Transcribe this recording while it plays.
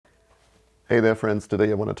Hey there friends,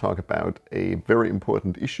 today I want to talk about a very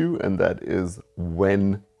important issue, and that is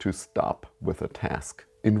when to stop with a task.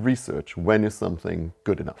 In research, when is something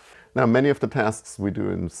good enough? Now, many of the tasks we do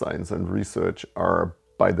in science and research are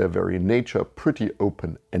by their very nature pretty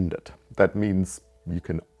open-ended. That means you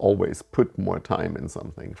can always put more time in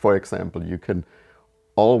something. For example, you can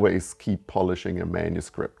always keep polishing a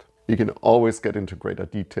manuscript. You can always get into greater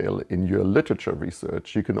detail in your literature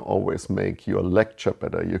research. You can always make your lecture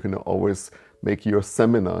better. You can always make your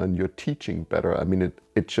seminar and your teaching better. I mean,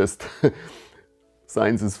 it just,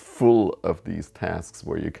 science is full of these tasks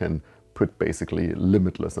where you can put basically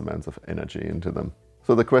limitless amounts of energy into them.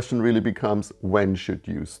 So the question really becomes, when should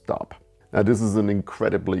you stop? Now, this is an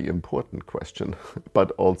incredibly important question,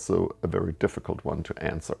 but also a very difficult one to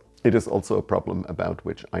answer. It is also a problem about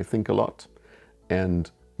which I think a lot, and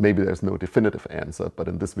maybe there's no definitive answer, but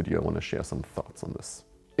in this video I want to share some thoughts on this.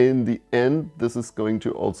 In the end, this is going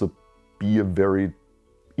to also be a very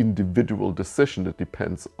individual decision that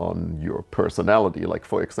depends on your personality. Like,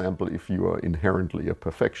 for example, if you are inherently a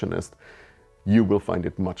perfectionist, you will find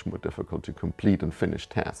it much more difficult to complete and finish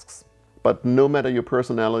tasks. But no matter your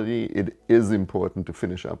personality, it is important to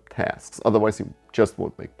finish up tasks, otherwise you just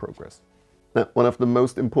won't make progress. Now, one of the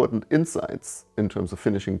most important insights in terms of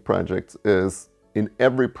finishing projects is in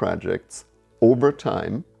every project, over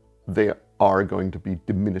time, there are going to be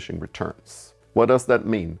diminishing returns. What does that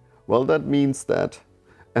mean? Well, that means that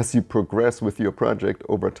as you progress with your project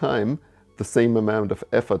over time, the same amount of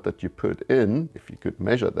effort that you put in, if you could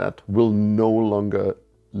measure that, will no longer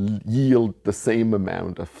yield the same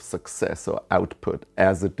amount of success or output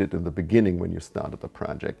as it did in the beginning when you started the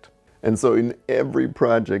project. And so in every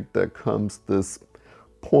project there comes this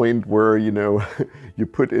point where, you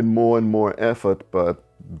put in more and more effort, but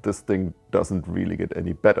this thing doesn't really get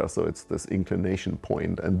any better. So it's this inclination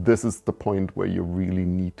point. And this is the point where you really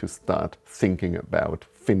need to start thinking about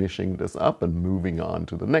finishing this up and moving on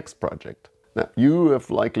to the next project. Now, you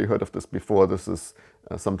have likely heard of this before. This is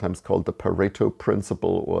sometimes called the Pareto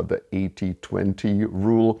principle or the 80-20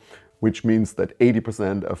 rule, which means that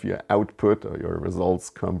 80% of your output or your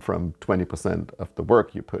results come from 20% of the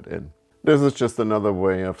work you put in. This is just another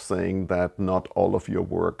way of saying that not all of your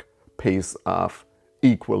work pays off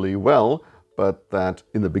equally well, but that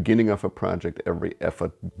in the beginning of a project, every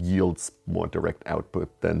effort yields more direct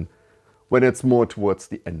output than when it's more towards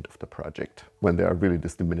the end of the project, when there are really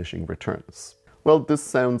these diminishing returns. Well, this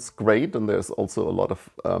sounds great, and there's also a lot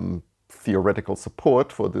of theoretical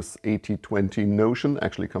support for this 80-20 notion.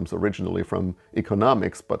 Actually comes originally from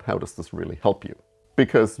economics, but how does this really help you?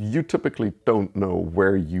 Because you typically don't know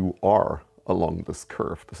where you are along this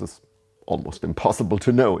curve. This is almost impossible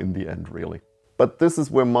to know in the end, really. But this is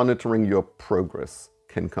where monitoring your progress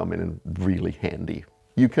can come in really handy.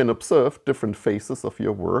 You can observe different phases of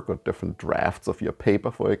your work or different drafts of your paper,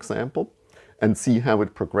 for example, and see how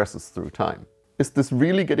it progresses through time. Is this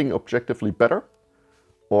really getting objectively better?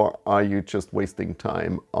 Or are you just wasting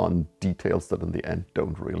time on details that in the end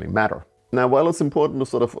don't really matter? Now, while it's important to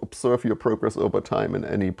sort of observe your progress over time in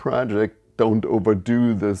any project, don't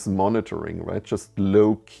overdo this monitoring, right? Just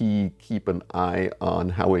low-key keep an eye on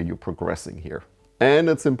how are you progressing here. And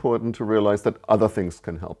it's important to realize that other things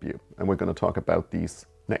can help you. And we're going to talk about these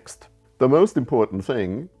next. The most important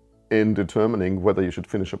thing in determining whether you should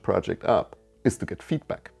finish a project up is to get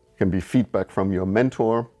feedback. It can be feedback from your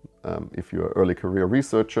mentor, if you're an early career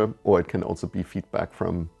researcher, or it can also be feedback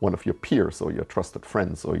from one of your peers or your trusted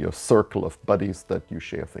friends or your circle of buddies that you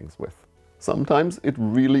share things with. Sometimes it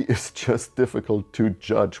really is just difficult to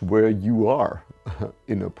judge where you are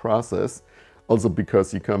in a process, also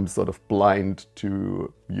because you come sort of blind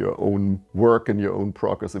to your own work and your own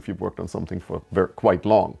progress if you've worked on something for quite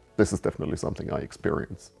long. This is definitely something I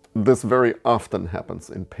experience. This very often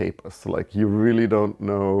happens in papers. Like, you really don't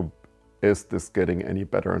know, is this getting any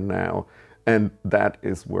better now? And that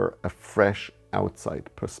is where a fresh outside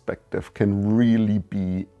perspective can really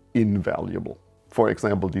be invaluable. For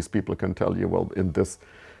example, these people can tell you, well, in this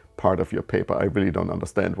part of your paper, I really don't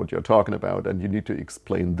understand what you're talking about, and you need to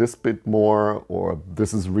explain this bit more, or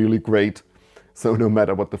this is really great. So no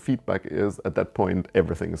matter what the feedback is, at that point,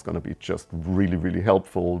 everything is going to be just really, really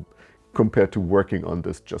helpful compared to working on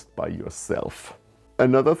this just by yourself.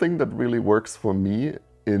 Another thing that really works for me,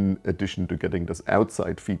 in addition to getting this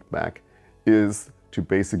outside feedback, is to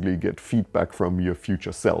basically get feedback from your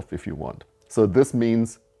future self if you want. So this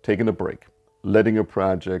means taking a break, letting a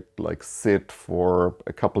project sit for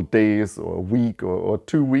a couple days or a week or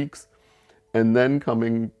 2 weeks, and then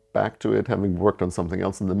coming back to it, having worked on something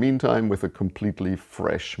else in the meantime, with a completely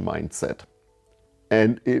fresh mindset.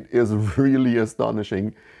 And it is really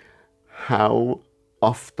astonishing how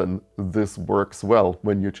often this works well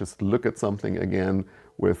when you just look at something again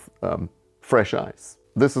with fresh eyes.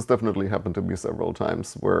 This has definitely happened to me several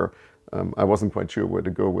times where I wasn't quite sure where to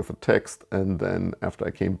go with a text, and then after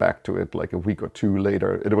I came back to it like a week or two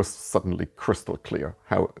later, it was suddenly crystal clear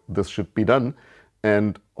how this should be done,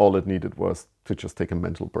 and all it needed was to just take a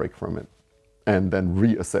mental break from it and then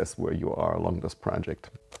reassess where you are along this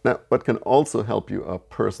project. Now, what can also help you are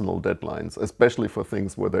personal deadlines, especially for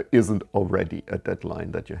things where there isn't already a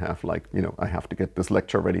deadline that you have, like, you know, I have to get this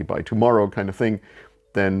lecture ready by tomorrow kind of thing.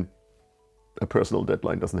 Then a personal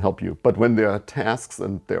deadline doesn't help you. But when there are tasks,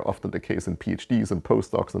 and they're often the case in PhDs and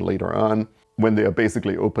postdocs and later on, when they are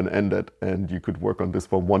basically open-ended and you could work on this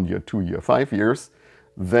for 1 year, 2 year, 5 years,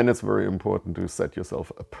 then it's very important to set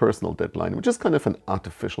yourself a personal deadline, which is kind of an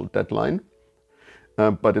artificial deadline,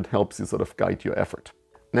 but it helps you sort of guide your effort.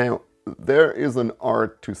 Now, there is an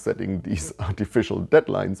art to setting these artificial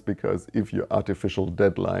deadlines, because if your artificial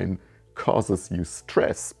deadline causes you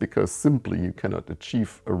stress because simply you cannot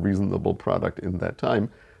achieve a reasonable product in that time,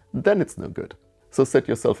 then it's no good. So set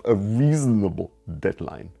yourself a reasonable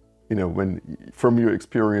deadline. You know, when from your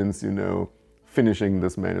experience, you know, finishing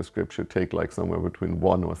this manuscript should take like somewhere between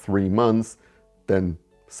 1 or 3 months, then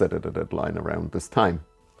set it a deadline around this time.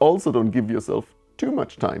 Also, don't give yourself too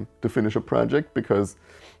much time to finish a project, because,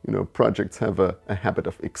 you know, projects have a habit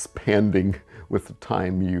of expanding with the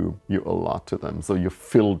time you allot to them. So you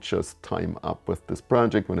fill just time up with this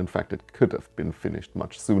project when in fact it could have been finished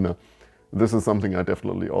much sooner. This is something I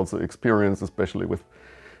definitely also experience, especially with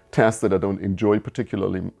tasks that I don't enjoy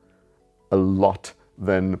particularly a lot.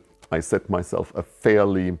 Then I set myself a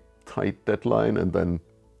fairly tight deadline, and then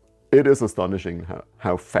it is astonishing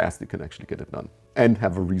how fast you can actually get it done and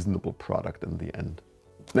have a reasonable product in the end.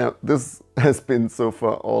 Now, this has been so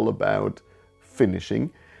far all about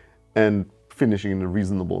finishing, and finishing in a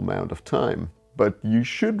reasonable amount of time. But you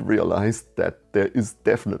should realize that there is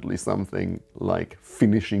definitely something like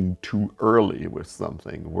finishing too early with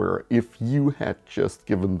something, where if you had just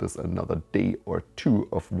given this another day or two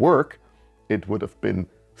of work, it would have been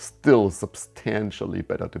still substantially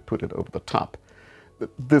better to put it over the top.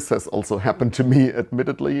 This has also happened to me,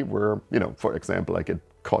 admittedly, where, you know, for example, I get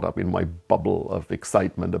caught up in my bubble of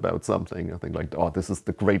excitement about something. I think like, oh, this is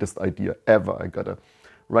the greatest idea ever. I gotta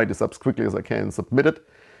write this up as quickly as I can, submit it.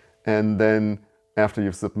 And then after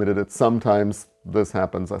you've submitted it, sometimes this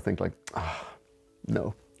happens. I think like,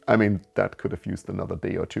 no. I mean, that could have used another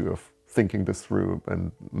day or two of thinking this through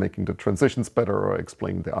and making the transitions better, or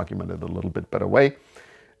explaining the argument in a little bit better way.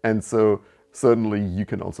 And so certainly you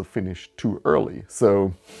can also finish too early.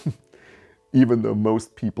 So even though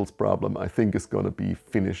most people's problem, I think, is going to be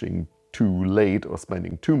finishing too late or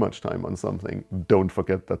spending too much time on something, don't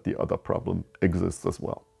forget that the other problem exists as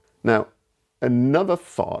well. Now, another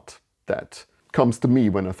thought that comes to me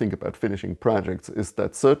when I think about finishing projects is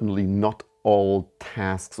that certainly not all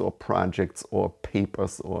tasks or projects or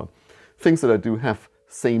papers or things that I do have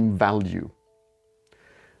same value.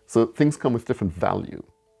 So things come with different value.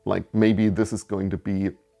 Like maybe this is going to be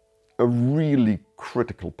a really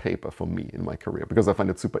critical paper for me in my career because I find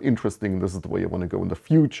it super interesting. This is the way I want to go in the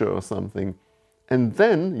future or something. And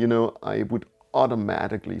then, you know, I would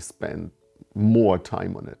automatically spend more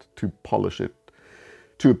time on it to polish it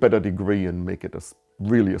to a better degree and make it as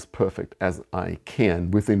really as perfect as I can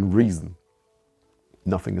within reason.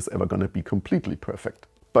 Nothing is ever going to be completely perfect.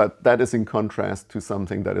 But that is in contrast to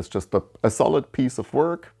something that is just a solid piece of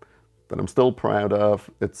work that I'm still proud of.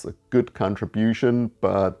 It's a good contribution,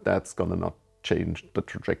 but that's gonna not change the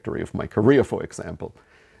trajectory of my career, for example.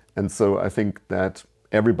 And so I think that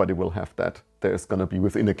everybody will have that. There's gonna be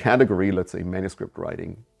within a category, let's say manuscript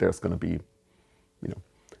writing, there's gonna be, you know,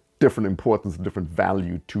 different importance, different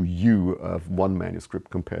value to you of one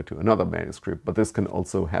manuscript compared to another manuscript. But this can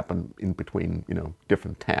also happen in between, you know,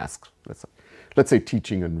 different tasks. Let's say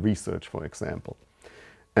teaching and research, for example.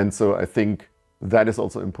 And so I think that is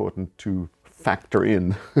also important to factor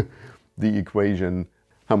in the equation.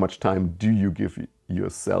 How much time do you give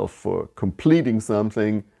yourself for completing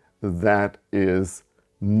something that is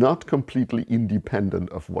not completely independent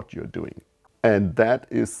of what you're doing? And that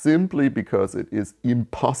is simply because it is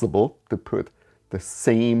impossible to put the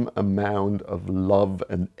same amount of love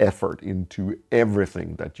and effort into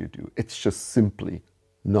everything that you do. It's just simply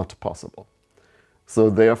not possible. So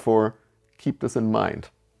therefore, keep this in mind.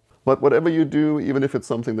 But whatever you do, even if it's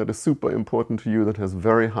something that is super important to you, that has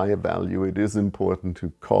very high value, it is important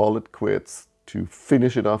to call it quits, to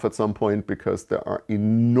finish it off at some point, because there are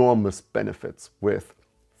enormous benefits with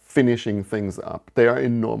finishing things up. There are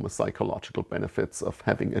enormous psychological benefits of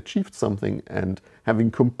having achieved something and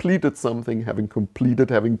having completed something,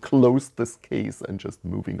 having closed this case and just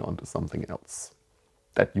moving on to something else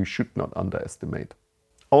that you should not underestimate.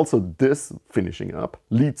 Also, this finishing up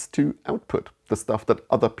leads to output, the stuff that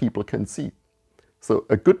other people can see. So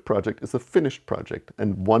a good project is a finished project,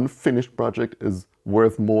 and one finished project is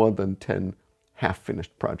worth more than 10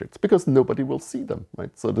 half-finished projects because nobody will see them,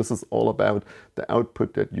 right? So this is all about the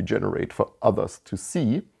output that you generate for others to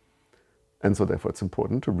see, and so therefore it's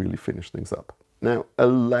important to really finish things up. Now, a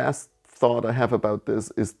last thought I have about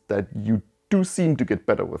this is that you do seem to get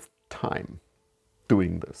better with time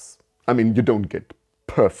doing this. I mean, you don't get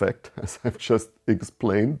perfect, as I've just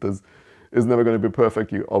explained. This is never going to be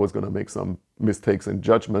perfect. You're always going to make some mistakes in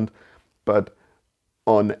judgment. But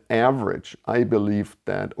on average, I believe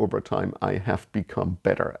that over time I have become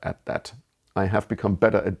better at that. I have become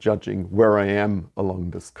better at judging where I am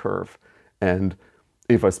along this curve. And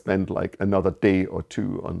if I spend like another day or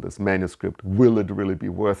two on this manuscript, will it really be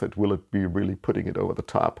worth it? Will it be really putting it over the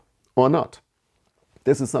top or not?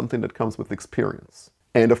 This is something that comes with experience.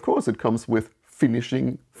 And of course, it comes with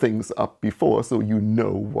finishing things up before, so you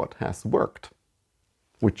know what has worked,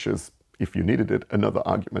 which is, if you needed it, another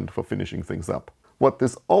argument for finishing things up. What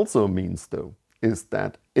this also means, though, is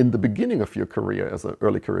that in the beginning of your career as an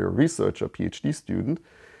early career researcher, PhD student,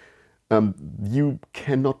 you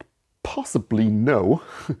cannot possibly know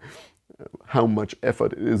how much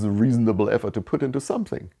effort it is a reasonable effort to put into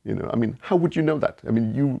something. You know, I mean, how would you know that? I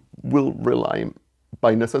mean, you will rely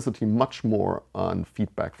by necessity much more on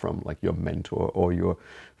feedback from like your mentor or your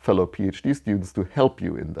fellow PhD students to help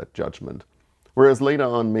you in that judgment. Whereas later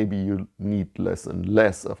on, maybe you need less and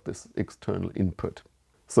less of this external input.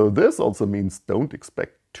 So this also means don't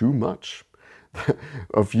expect too much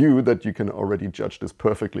of you that you can already judge this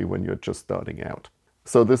perfectly when you're just starting out.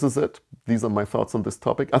 So this is it. These are my thoughts on this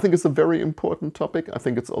topic. I think it's a very important topic. I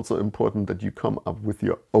think it's also important that you come up with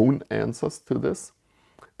your own answers to this,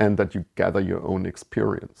 and that you gather your own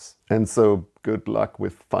experience. And so good luck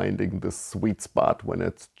with finding this sweet spot when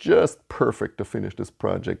it's just perfect to finish this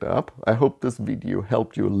project up. I hope this video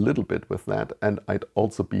helped you a little bit with that, and I'd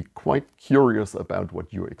also be quite curious about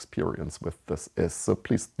what your experience with this is. So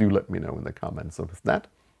please do let me know in the comments. So with that,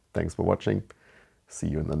 thanks for watching. See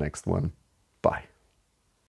you in the next one. Bye.